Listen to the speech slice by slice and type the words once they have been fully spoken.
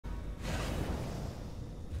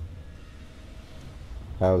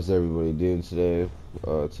How's everybody doing today?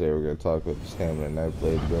 Today we're going to talk about the Stamina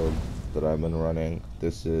Nightblade build that I've been running.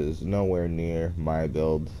 This is nowhere near my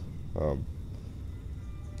build. Um,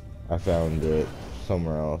 I found it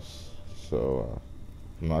somewhere else, so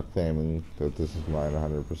I'm not claiming that this is mine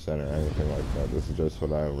 100% or anything like that. This is just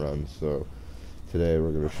what I run, so today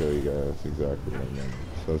we're going to show you guys exactly what I'm running.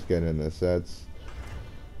 So let's get into the sets.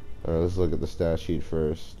 Let's look at the stat sheet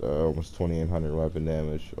first. Almost 2800 weapon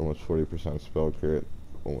damage, almost 40% spell crit,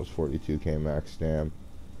 almost 42k max stam,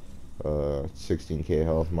 16k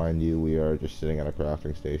health. Mind you, we are just sitting at a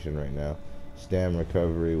crafting station right now. Stam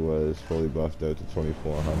recovery was fully buffed out to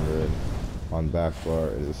 2400. On back bar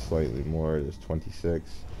it is slightly more, it is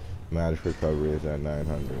 26. Magic recovery is at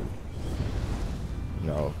 900.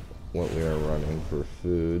 Now, what we are running for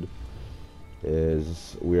food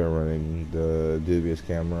is we are running the Dubious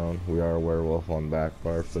Cameron. We are a werewolf on back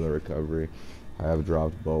bar for the recovery. I have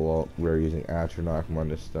dropped Bowalt. We're using Atronach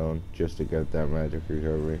Mundus Stone just to get that magic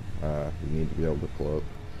recovery. You need to be able to cloak.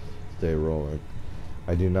 Stay rolling.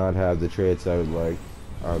 I do not have the traits I would like.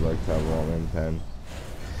 I would like to have all in pen.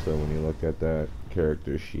 So when you look at that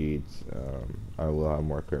character sheet, I will have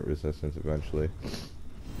more crit resistance eventually.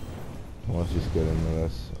 Let's just get into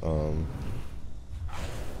this.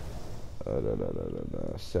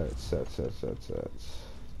 Sets.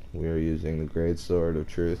 We are using the Great Sword of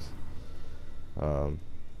Truth.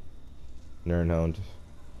 Nernhound.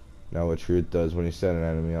 Now what Truth does, when you set an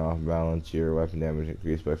enemy off balance, your weapon damage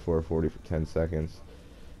increased by 440 for 10 seconds.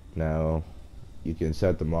 Now, you can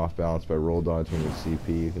set them off balance by roll dodging with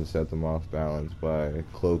CP. You can set them off balance by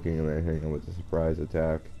cloaking and then hitting them with a surprise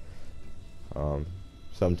attack.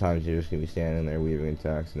 Sometimes you're just going to be standing there weaving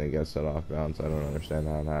attacks and they get set off balance. I don't understand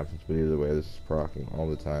how it happens, but either way, this is proccing all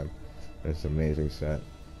the time. And it's an amazing set.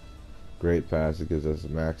 Great pass, it gives us a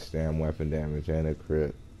max stam, weapon damage, and a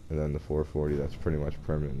crit. And then the 440, that's pretty much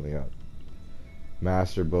permanently up.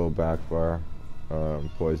 Master Bow back bar,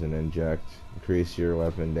 poison inject. Increase your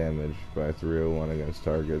weapon damage by 301 against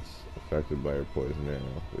targets affected by your poison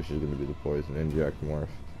arrow, which is going to be the poison inject morph.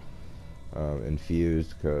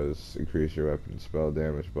 Infused, because increase your weapon spell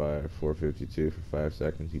damage by 452 for 5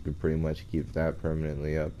 seconds. You can pretty much keep that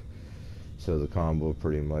permanently up. So the combo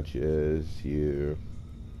pretty much is you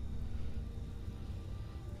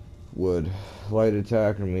would light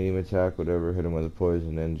attack or medium attack, whatever, hit him with a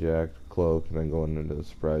poison inject, cloak, and then go into the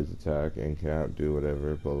surprise attack, incap, do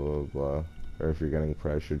whatever, blah blah blah. Or if you're getting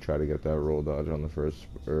pressured, try to get that roll dodge on the first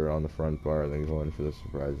or on the front bar, then go in for the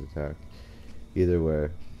surprise attack. Either way,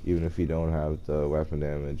 even if you don't have the weapon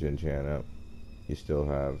damage enchant up, you still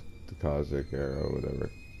have the caustic arrow, whatever.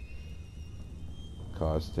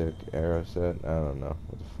 Caustic arrow set? I don't know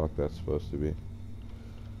what the fuck that's supposed to be.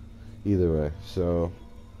 Either way, so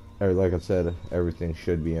like I said, everything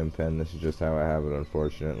should be in pen. This is just how I have it,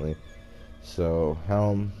 unfortunately. So,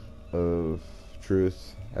 Helm of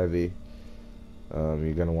Truth, heavy.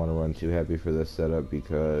 You're going to want to run 2 heavy for this setup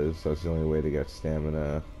because that's the only way to get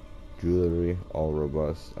stamina. Jewelry, all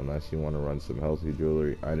robust, unless you want to run some healthy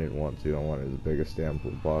jewelry. I didn't want to. I wanted the biggest stamp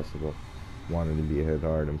possible. Wanted to be hit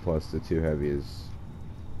hard, and plus the 2 heavy is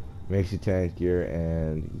makes you tankier,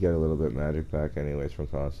 and you get a little bit magic back anyways from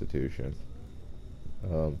Constitution.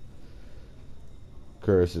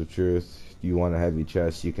 Curse of Truth. You want a heavy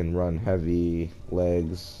chest, you can run heavy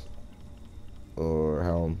legs or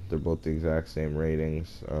helm. They're both the exact same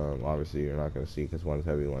ratings. Obviously you're not going to see because one's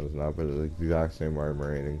heavy, one's not, but it's the exact same armor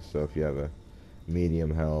ratings. So if you have a medium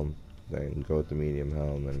helm, then go with the medium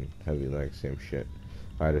helm, and heavy legs, same shit.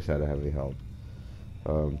 I just had a heavy helm.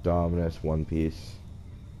 Dominus, one piece,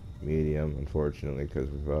 medium, unfortunately, because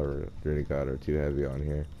we've already got our 2 heavy on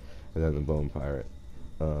here, and then the Bone Pirate.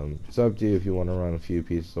 It's up to you if you want to run a few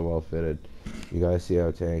pieces of well fitted. You guys see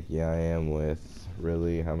how tanky I am with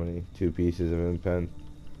really how many? 2 pieces of impen?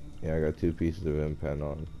 Yeah, I got 2 pieces of impen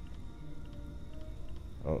on.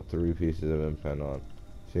 Oh, 3 pieces of impen on.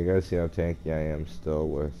 So you guys see how tanky I am still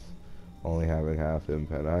with only having half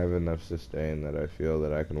impen. I have enough sustain that I feel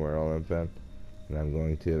that I can wear all impen, and I'm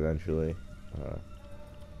going to eventually.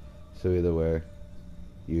 So either way,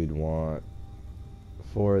 you'd want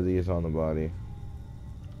 4 of these on the body.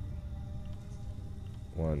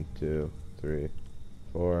 1, 2, 3,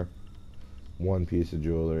 4. 1 piece of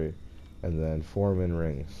jewelry, and then 4 min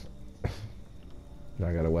rings.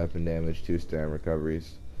 I got a weapon damage, 2 stam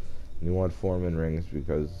recoveries. And you want 4 min rings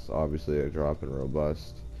because obviously they drop in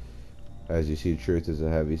robust. As you see, Truth is a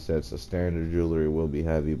heavy set, so standard jewelry will be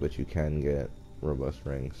heavy, but you can get robust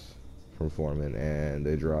rings from 4 min, and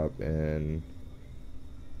they drop in,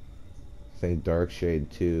 I think, Dark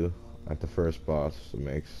Shade 2 at the first boss, so it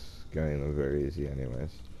makes getting them very easy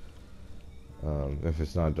anyways. If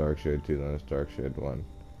it's not Dark Shade 2, then it's Dark Shade 1.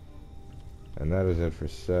 And that is it for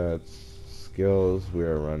sets. Skills, we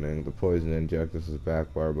are running the Poison Inject. This is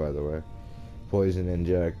back bar, by the way. Poison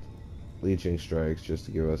Inject, Leeching Strikes, just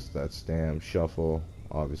to give us that stam. Shuffle,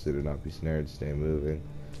 obviously to not be snared, stay moving.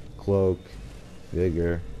 Cloak,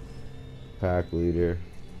 Vigor, Pack Leader,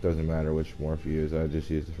 doesn't matter which morph you use. I just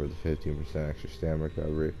used it for the 15% extra stam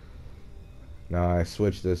recovery. Now I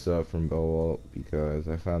switched this up from bow ult because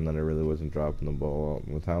I found that I really wasn't dropping the bow ult.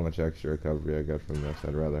 With how much extra recovery I got from this,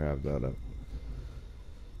 I'd rather have that up.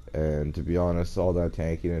 And to be honest, all that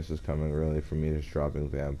tankiness is coming really from me just dropping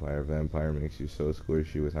Vampire. Vampire makes you so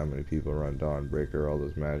squishy with how many people run Dawnbreaker, all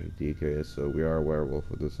those magic DKs, so we are a werewolf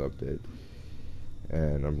with this update.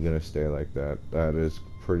 And I'm gonna stay like that. That is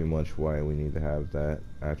pretty much why we need to have that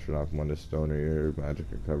Atronach Munda Stone, or your magic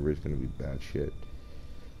recovery is gonna be bad shit.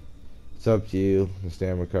 It's up to you. The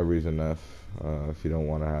stam recovery is enough. If you don't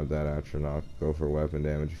want to have that Atronach, go for weapon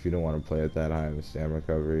damage. If you don't want to play it that high with stam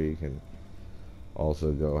recovery, you can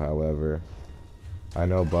also go. However, I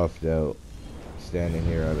know buffed out standing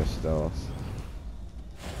here at a stealth.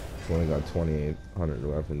 Only got 2800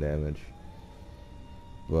 weapon damage.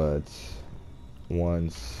 But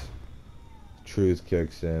once truth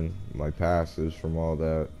kicks in, my passives from all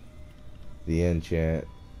that, the enchant,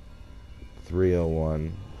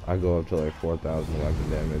 301, I go up to like 4000 weapon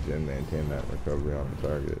damage and maintain that recovery on the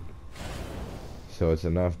target. So it's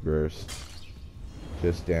enough burst.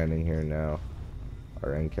 Just standing here now.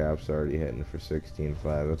 Our end cap's already hitting for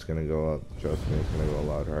 16.5. It's gonna go up. Trust me, it's gonna go a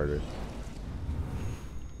lot harder.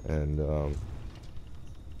 And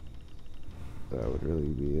that would really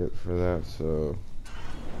be it for that. So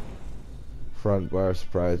front bar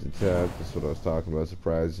surprise attack. That's what I was talking about.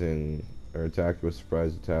 Surprising or attack with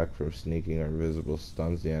surprise attack from sneaking or invisible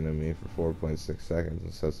stuns the enemy for 4.6 seconds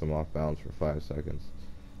and sets them off balance for 5 seconds.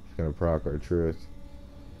 It's gonna proc our truth.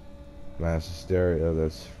 Mass Hysteria,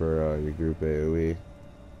 that's for your group AoE.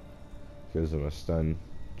 Gives them a stun,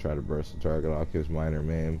 try to burst the target off, gives minor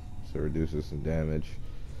maim, so reduces some damage,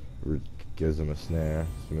 gives them a snare.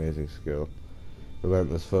 It's an amazing skill.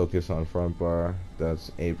 Relentless Focus on front bar,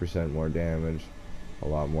 that's 8% more damage, a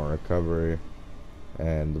lot more recovery,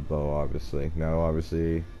 and the bow obviously. Now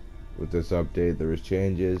obviously with this update there was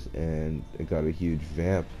changes and it got a huge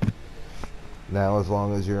vamp. Now as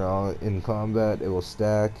long as you're in combat it will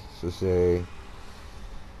stack, so say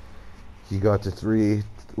you got to 3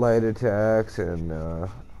 light attacks and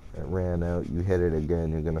it ran out, you hit it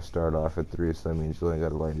again, you're gonna start off at 3, so that means you only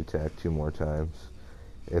got a light attack 2 more times.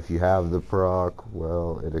 If you have the proc,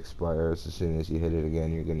 well, it expires as soon as you hit it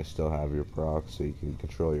again. You're gonna still have your proc, so you can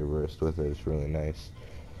control your burst with it. It's really nice.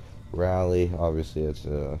 Rally, obviously it's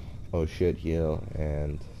a oh shit heal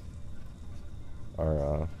and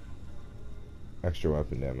our extra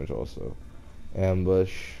weapon damage also.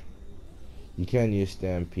 Ambush, you can use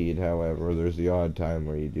Stampede, however there's the odd time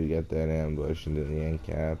where you do get that ambush into the end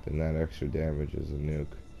cap, and that extra damage is a nuke,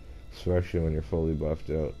 especially when you're fully buffed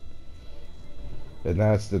out. And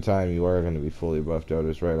that's the time you are going to be fully buffed out,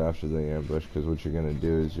 is right after the ambush, because what you're going to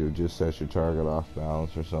do is you just set your target off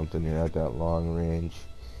balance or something, you're at that long range,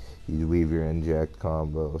 you weave your inject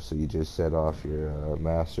combo, so you just set off your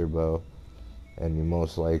master bow, and you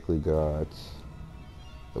most likely got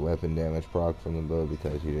the weapon damage proc from the bow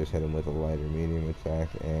because you just hit him with a light or medium attack,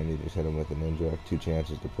 and you just hit him with an inject, 2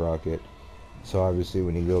 chances to proc it. So obviously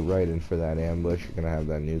when you go right in for that ambush, you're going to have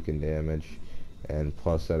that nuking damage, and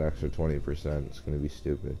plus that extra 20%, it's going to be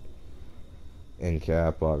stupid. In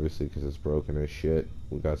cap, obviously, because it's broken as shit.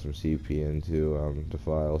 We got some CP into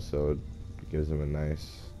Defile, so it gives them a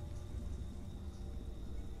nice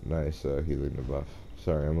healing debuff.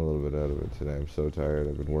 Sorry, I'm a little bit out of it today. I'm so tired.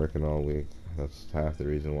 I've been working all week. That's half the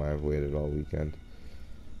reason why I've waited all weekend.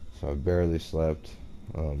 So I've barely slept.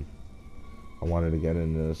 I wanted to get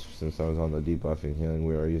into this since I was on the debuffing healing.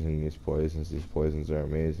 We are using these poisons. These poisons are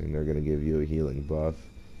amazing. They're going to give you a healing buff,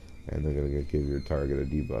 and they're going to give your target a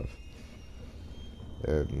debuff.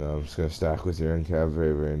 And I'm just going to stack with your NCAV.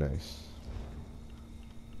 Very, very nice.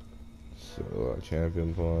 So,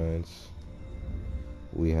 champion points.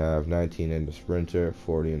 We have 19 in the Sprinter,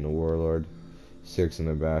 40 in the Warlord, 6 in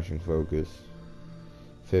the Bashing Focus,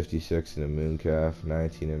 56 in the Mooncalf,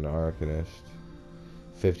 19 in the Arcanist,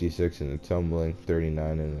 56 in the Tumbling,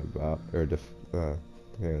 39 in the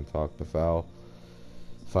Foul,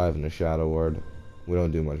 5 in the Shadow Ward. We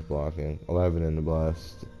don't do much blocking. 11 in the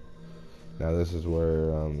Blast. Now this is where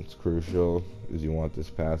it's crucial, is you want this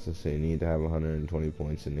passive, so you need to have 120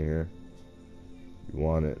 points in here. You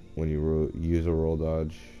want it when you use a roll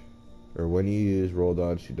dodge, or when you use roll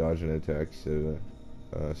dodge to dodge an attack to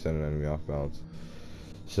send an enemy off balance.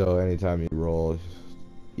 So anytime you roll,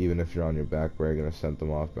 even if you're on your back bar, you're gonna send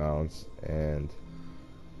them off balance. And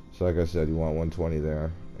so like I said, you want 120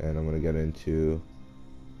 there, and I'm gonna get into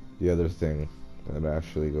the other thing that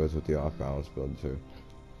actually goes with the off balance build too.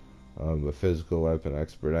 The physical weapon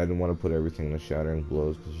expert. I didn't want to put everything in the shattering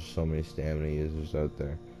blows because there's so many stamina users out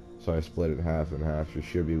there. So I split it half and half. You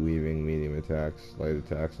should be weaving medium attacks, light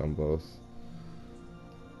attacks on both.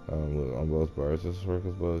 On both bars. Does this work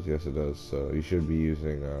as blows? Yes, it does. So you should be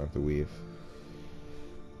using the weave.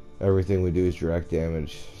 Everything we do is direct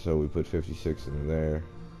damage, so we put 56 in there,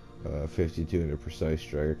 52 into precise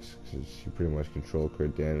strikes, because you pretty much control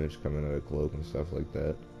crit damage coming out of cloak and stuff like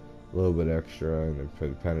that. A little bit extra in the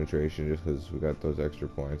penetration just because we got those extra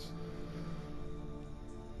points.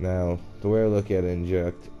 Now, the way I look at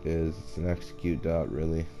inject is it's an execute dot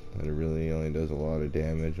really, and it really only does a lot of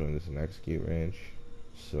damage when it's an execute range.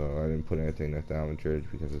 So I didn't put anything in thaumaturge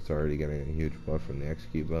because it's already getting a huge buff from the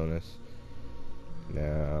execute bonus.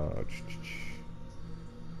 Now,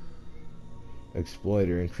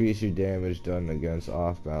 exploiter, increase your damage done against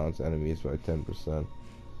off balance enemies by 10%.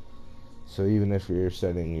 So even if you're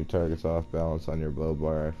setting your targets off balance on your bow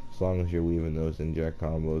bar, as long as you're weaving those inject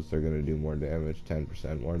combos, they're going to do more damage,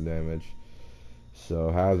 10% more damage. So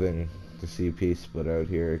having the CP split out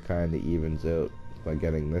here, it kind of evens out by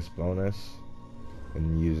getting this bonus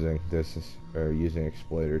and using this, or using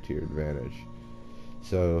exploiter to your advantage.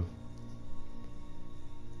 So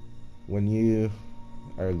when you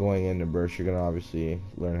are going into burst, you're going to obviously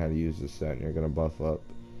learn how to use this set and you're going to buff up.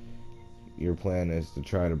 Your plan is to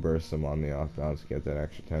try to burst them on the off balance to get that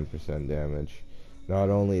extra 10% damage. Not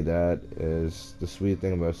only that, is the sweet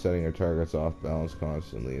thing about setting your targets off balance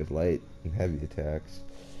constantly is light and heavy attacks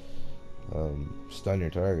stun your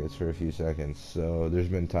targets for a few seconds. So there's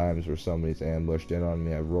been times where somebody's ambushed in on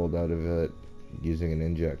me, I've rolled out of it using an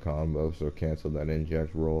inject combo, so cancel that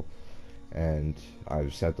inject roll, and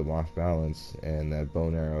I've set them off balance, and that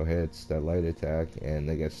bone arrow hits that light attack and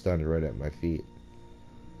they get stunned right at my feet.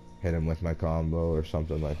 Hit him with my combo or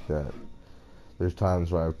something like that. There's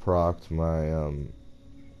times where I've procced my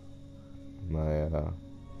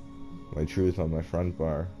truth on my front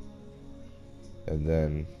bar, and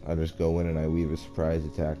then I just go in and I weave a surprise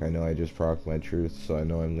attack. I know I just procced my truth, so I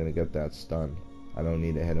know I'm gonna get that stun. I don't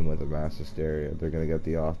need to hit him with a mass hysteria. They're gonna get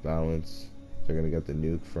the off balance. They're gonna get the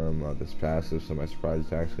nuke from this passive, so my surprise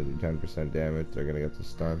attack's gonna do 10% damage. They're gonna get the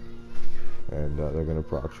stun. And they're going to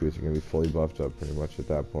proc truth. They're going to be fully buffed up pretty much at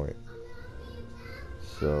that point.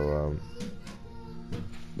 So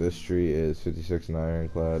this tree is 56 in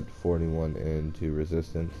ironclad, 41 into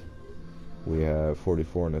resistant. We have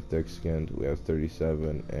 44 in a thick skinned. We have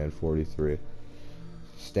 37 and 43.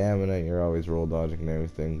 Stamina, you're always roll dodging and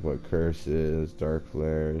everything, but curses, dark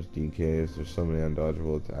flares, DKs, there's so many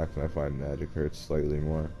undodgeable attacks, and I find magic hurts slightly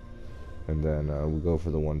more. And then we go for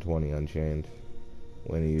the 120 unchained.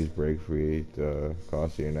 When you use break free, the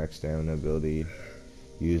cost of your next stamina ability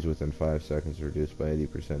used within 5 seconds reduced by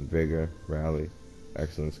 80%. Vigor, rally,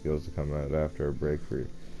 excellent skills to come out after a break free.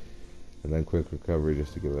 And then quick recovery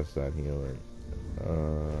just to give us that healing.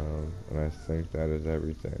 And I think that is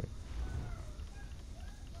everything.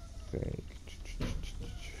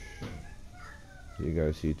 You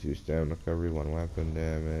guys see 2 stamina recovery, 1 weapon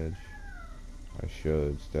damage. I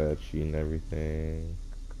showed stat sheet and everything.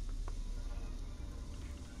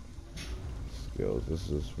 Skills. This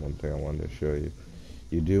is one thing I wanted to show you.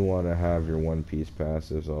 You do want to have your one piece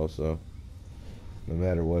passives also. No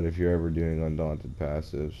matter what, if you're ever doing undaunted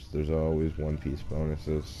passives, there's always one piece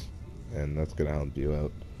bonuses, and that's gonna help you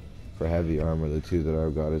out. For heavy armor, the 2 that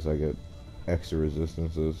I've got is I get extra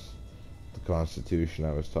resistances, the constitution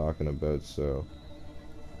I was talking about, so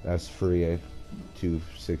that's free.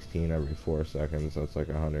 216 every 4 seconds. That's like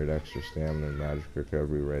 100 extra stamina and magic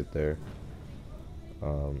recovery right there.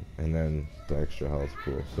 And then the extra health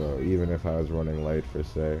pool. So even if I was running light for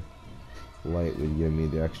say, light would give me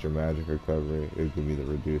the extra magic recovery, it would give me the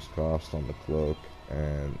reduced cost on the cloak,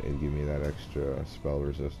 and it would give me that extra spell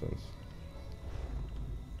resistance.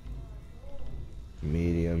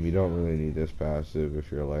 Medium, you don't really need this passive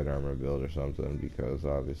if you're a light armor build or something, because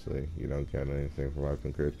obviously you don't get anything from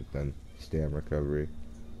weapon crit, but then stam recovery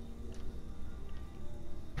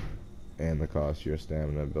and the cost of your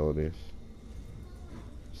stamina abilities,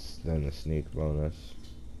 then the sneak bonus,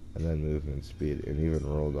 and then movement speed, and even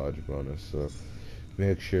roll dodge bonus. So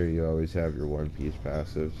make sure you always have your one piece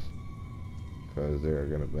passives, because they're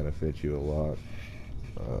going to benefit you a lot.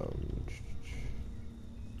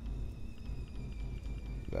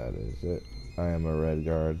 That is it. I am a red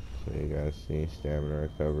guard, so you guys see stamina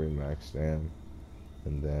recovery, max stam,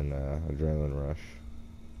 and then adrenaline rush.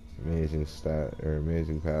 amazing stat or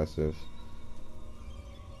amazing passive.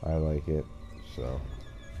 I like it, so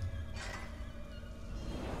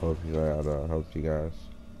hope you guys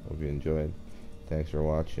enjoyed. Thanks for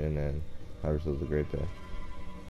watching, and have yourselves a great day.